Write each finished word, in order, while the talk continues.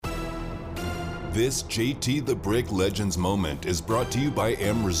This JT the Brick Legends moment is brought to you by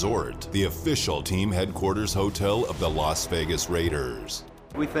M Resort, the official team headquarters hotel of the Las Vegas Raiders.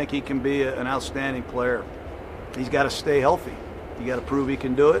 We think he can be an outstanding player. He's got to stay healthy. You got to prove he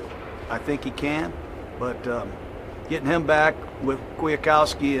can do it. I think he can, but getting him back with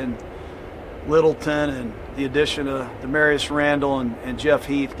Kwiatkowski and Littleton and the addition of Demarius Randall and Jeff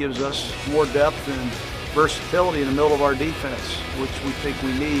Heath gives us more depth and versatility in the middle of our defense, which we think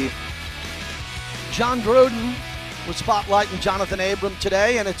we need. John Gruden was spotlighting Jonathan Abram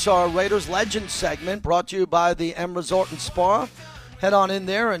today, and it's our Raiders Legends segment brought to you by the M Resort and Spa. Head on in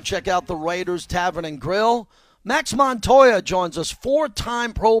there and check out the Raiders Tavern and Grill. Max Montoya joins us,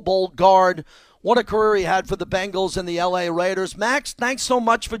 four-time Pro Bowl guard. What a career he had for the Bengals and the L.A. Raiders. Max, thanks so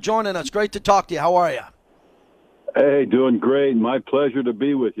much for joining us. Great to talk to you. How are you? Hey, doing great. My pleasure to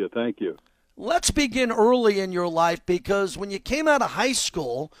be with you. Thank you. Let's begin early in your life, because when you came out of high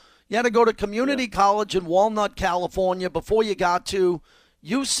school, you had to go to community college in Walnut, California before you got to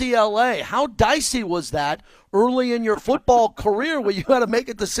UCLA. How dicey was that early in your football career where you had to make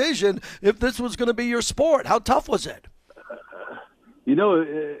a decision if this was going to be your sport? How tough was it? You know,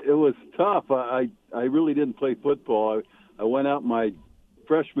 it was tough. I really didn't play football. I went out my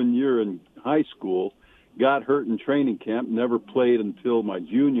freshman year in high school, got hurt in training camp, never played until my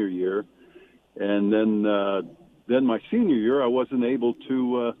junior year. And then my senior year, I wasn't able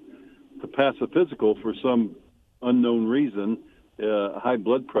to pass a physical for some unknown reason, high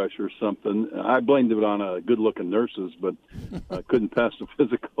blood pressure or something. I blamed it on good-looking nurses, but I couldn't pass the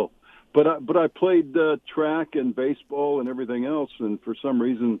physical. But I played track and baseball and everything else, and for some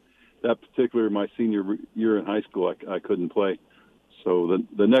reason, that particular my senior year in high school, I couldn't play. So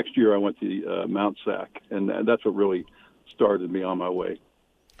the next year, I went to Mount Sac, and that's what really started me on my way.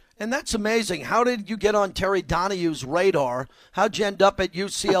 And that's amazing. How did you get on Terry Donahue's radar? How'd you end up at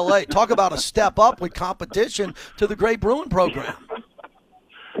UCLA? Talk about a step up with competition to the great Bruin program.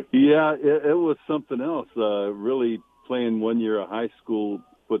 Yeah, it was something else. Really playing 1 year of high school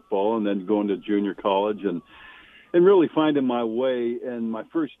football and then going to junior college and really finding my way. And my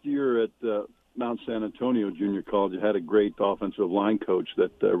first year at Mount San Antonio Junior College, I had a great offensive line coach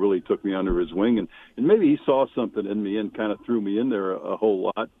that really took me under his wing. And maybe he saw something in me and kind of threw me in there a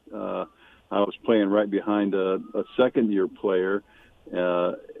whole lot. I was playing right behind a second-year player,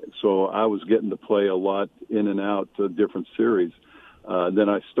 so I was getting to play a lot in and out different series. Then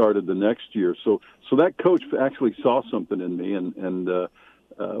I started the next year. So that coach actually saw something in me and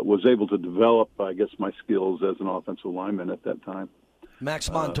was able to develop, I guess, my skills as an offensive lineman at that time.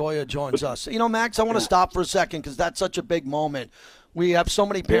 Max Montoya joins us. You know, Max, I want to stop for a second because that's such a big moment. We have so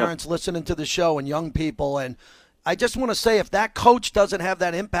many parents listening to the show and young people, and I just want to say if that coach doesn't have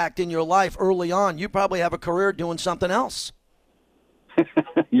that impact in your life early on, you probably have a career doing something else.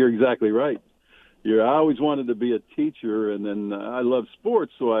 You're exactly right. I always wanted to be a teacher, and then I love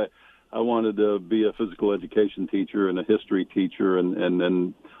sports, so I wanted to be a physical education teacher and a history teacher and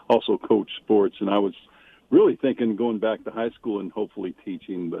then also coach sports, and I was really thinking going back to high school and hopefully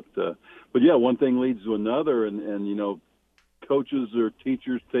teaching, but yeah, one thing leads to another, and you know, coaches or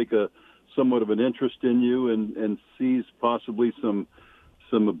teachers take a somewhat of an interest in you and sees possibly some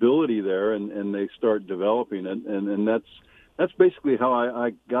ability there, and they start developing it, and that's basically how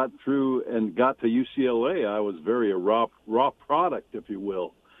I got through and got to UCLA. I was very a raw product, if you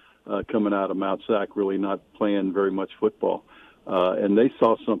will, coming out of Mount Sac, really not playing very much football. And they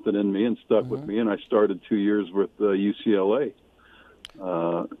saw something in me and stuck with me, and I started 2 years with UCLA.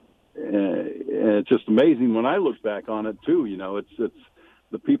 And it's just amazing when I look back on it, too. You know, it's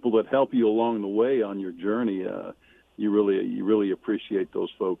the people that help you along the way on your journey. You really appreciate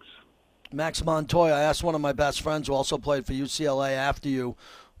those folks. Max Montoya, I asked one of my best friends who also played for UCLA after you,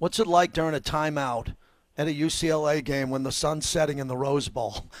 what's it like during a timeout at a UCLA game when the sun's setting in the Rose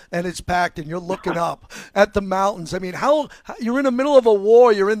Bowl and it's packed and you're looking up at the mountains? I mean, how you're in the middle of a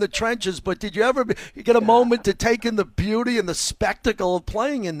war, you're in the trenches, but did you ever get a moment to take in the beauty and the spectacle of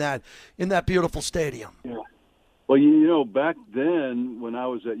playing in that beautiful stadium? Yeah. Well, you know, back then when I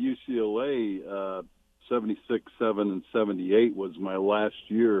was at UCLA, 76, 7, and 78 was my last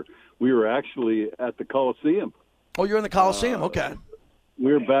year. We were actually at the Coliseum. Oh, you're in the Coliseum? Okay.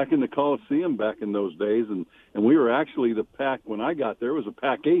 We were back in the Coliseum back in those days, and we were actually the Pac. When I got there, it was a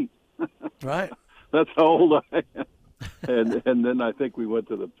Pac-8. Right. That's how old I am. And then I think we went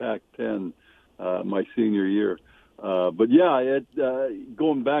to the Pac-10 my senior year. But yeah,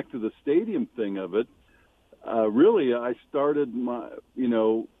 going back to the stadium thing of it, really I started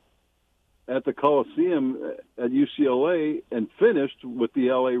at the Coliseum at UCLA and finished with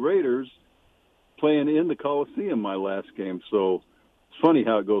the LA Raiders playing in the Coliseum my last game. So it's funny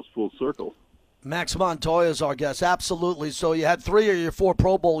how it goes full circle. Max Montoya is our guest. Absolutely. So you had 3 of your 4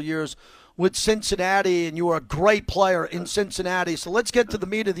 Pro Bowl years with Cincinnati, and you were a great player in Cincinnati. So let's get to the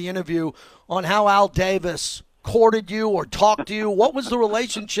meat of the interview on how Al Davis courted you or talked to you. What was the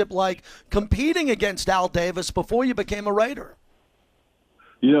relationship like competing against Al Davis before you became a Raider?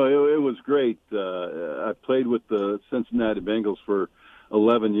 You know, it was great. I played with the Cincinnati Bengals for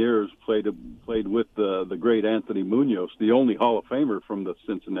 11 years, played with the great Anthony Munoz, the only Hall of Famer from the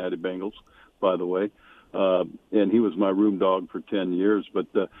Cincinnati Bengals, by the way. And he was my room dog for 10 years. But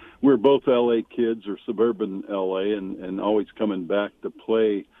we're both L.A. kids, or suburban L.A., and always coming back to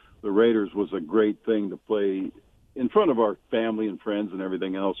play the Raiders was a great thing to play in front of our family and friends and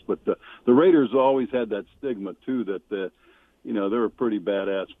everything else. But the Raiders always had that stigma, too, that, they were pretty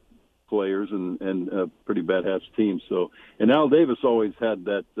badass players and a pretty badass team. So, and Al Davis always had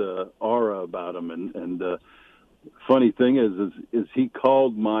that aura about him. And funny thing is he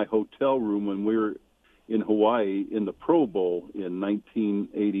called my hotel room when we were in Hawaii in the Pro Bowl in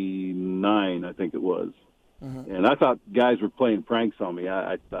 1989, I think it was. Mm-hmm. And I thought guys were playing pranks on me.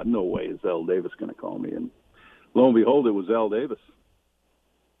 I thought, no way is Al Davis going to call me. And lo and behold, it was Al Davis.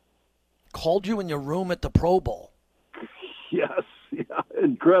 Called you in your room at the Pro Bowl? Yes, yeah,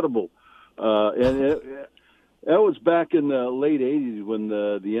 incredible. And that was back in the late 80s when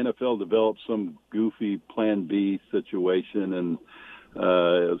the NFL developed some goofy Plan B situation, and it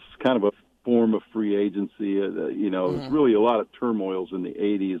was kind of a form of free agency. It was really a lot of turmoils in the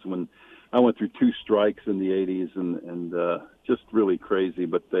 80s when I went through 2 strikes in the 80s and just really crazy.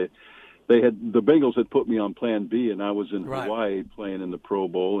 But the Bengals had put me on Plan B, and I was in Hawaii playing in the Pro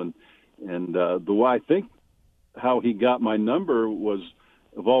Bowl. And the way I think how he got my number was,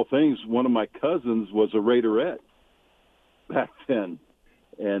 of all things, one of my cousins was a Raiderette back then,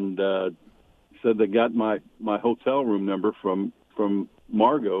 and said they got my hotel room number from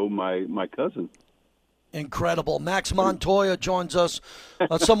Margot, my cousin. Incredible. Max Montoya joins us.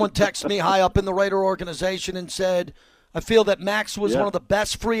 Someone texted me high up in the Raider organization and said, I feel that Max was one of the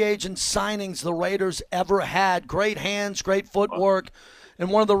best free agent signings the Raiders ever had. Great hands, great footwork. And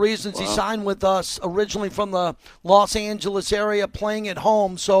one of the reasons he signed with us, originally from the Los Angeles area, playing at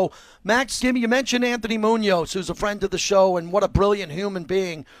home. So, Max, you mentioned Anthony Munoz, who's a friend of the show, and what a brilliant human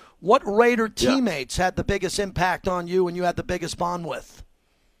being. What Raider teammates had the biggest impact on you and you had the biggest bond with?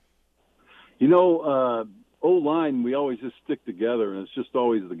 O-line, we always just stick together, and it's just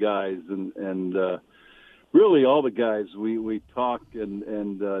always the guys. And really all the guys, we talk,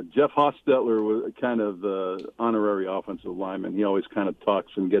 and Jeff Hostetler was kind of the honorary offensive lineman. He always kind of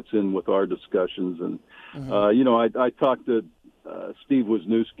talks and gets in with our discussions. And, I talked to Steve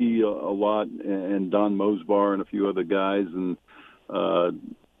Wisniewski a lot, and Don Mosbar and a few other guys, and,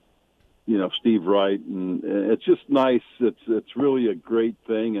 Steve Wright, and it's just nice. It's really a great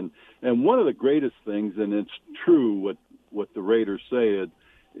thing. And one of the greatest things, and it's true what the Raiders say,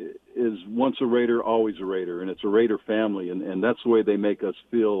 is once a Raider, always a Raider, and it's a Raider family, and that's the way they make us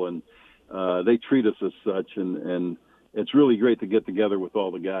feel, and they treat us as such, and it's really great to get together with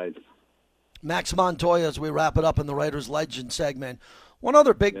all the guys. Max Montoya, as we wrap it up in the Raiders Legend segment, one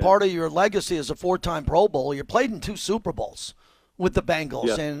other big part of your legacy is a 4-time Pro Bowl. You played in 2 Super Bowls with the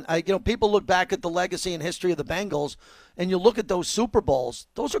Bengals, and people look back at the legacy and history of the Bengals, and you look at those Super Bowls.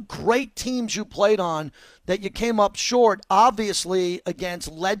 Those are great teams you played on that you came up short, obviously,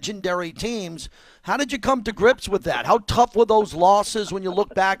 against legendary teams. How did you come to grips with that? How tough were those losses when you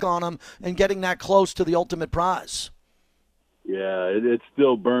look back on them and getting that close to the ultimate prize? Yeah, it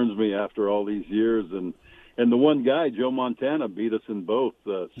still burns me after all these years, and the one guy, Joe Montana, beat us in both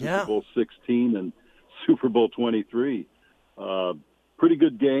Super Bowl 16 and Super Bowl 23. Pretty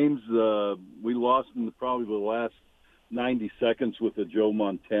good games. We lost in probably the last 90 seconds with the Joe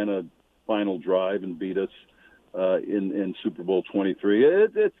Montana final drive and beat us in Super Bowl 23.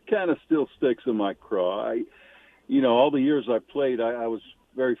 It kind of still sticks in my craw. All the years I played, I was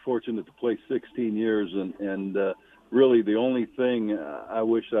very fortunate to play 16 years, and really the only thing I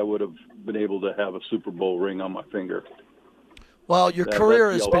wish I would have been able to have a Super Bowl ring on my finger. Well, your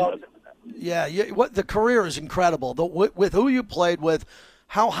career has been... Yeah, the career is incredible. With who you played with,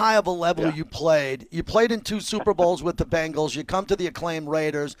 how high of a level you played. You played in 2 Super Bowls with the Bengals. You come to the acclaimed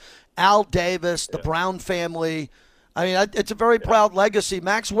Raiders. Al Davis, the Brown family. I mean, it's a very proud legacy.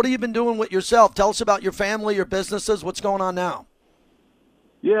 Max, what have you been doing with yourself? Tell us about your family, your businesses. What's going on now?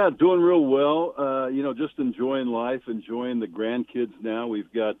 Yeah, doing real well. Just enjoying life, enjoying the grandkids now.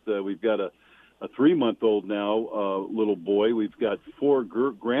 We've got a 3-month-old now, little boy. We've got 4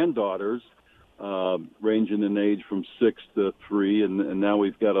 granddaughters, ranging in age from 6 to 3, and now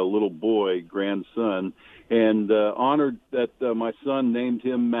we've got a little boy, grandson, and honored that my son named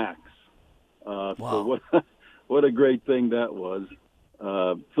him Max. Wow. So what a great thing that was.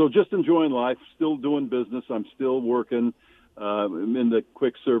 So just enjoying life, still doing business. I'm still working. I'm in the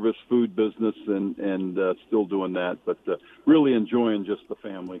quick service food business and still doing that, but really enjoying just the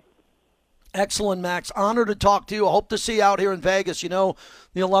family. Excellent, Max. Honor to talk to you. I hope to see you out here in Vegas. You know,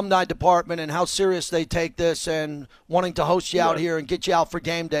 the alumni department and how serious they take this and wanting to host you out here and get you out for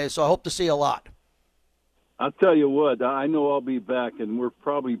game day. So I hope to see you a lot. I'll tell you what, I know I'll be back, and we're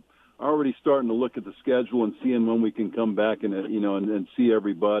probably already starting to look at the schedule and seeing when we can come back and, and see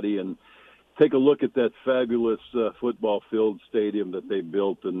everybody and take a look at that fabulous football field stadium that they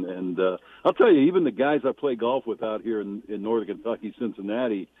built. And I'll tell you, even the guys I play golf with out here in Northern Kentucky,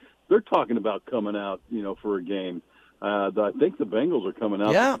 Cincinnati, they're talking about coming out, for a game. I think the Bengals are coming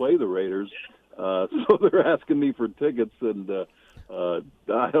out to play the Raiders. So they're asking me for tickets, and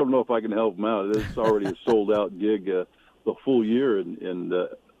I don't know if I can help them out. It's already a sold-out gig the full year in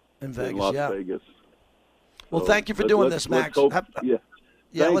Vegas, in Las Vegas. Well, thank you for doing this, Max.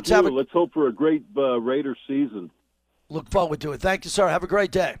 Let's hope for a great Raiders season. Look forward to it. Thank you, sir. Have a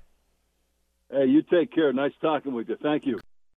great day. Hey, you take care. Nice talking with you. Thank you.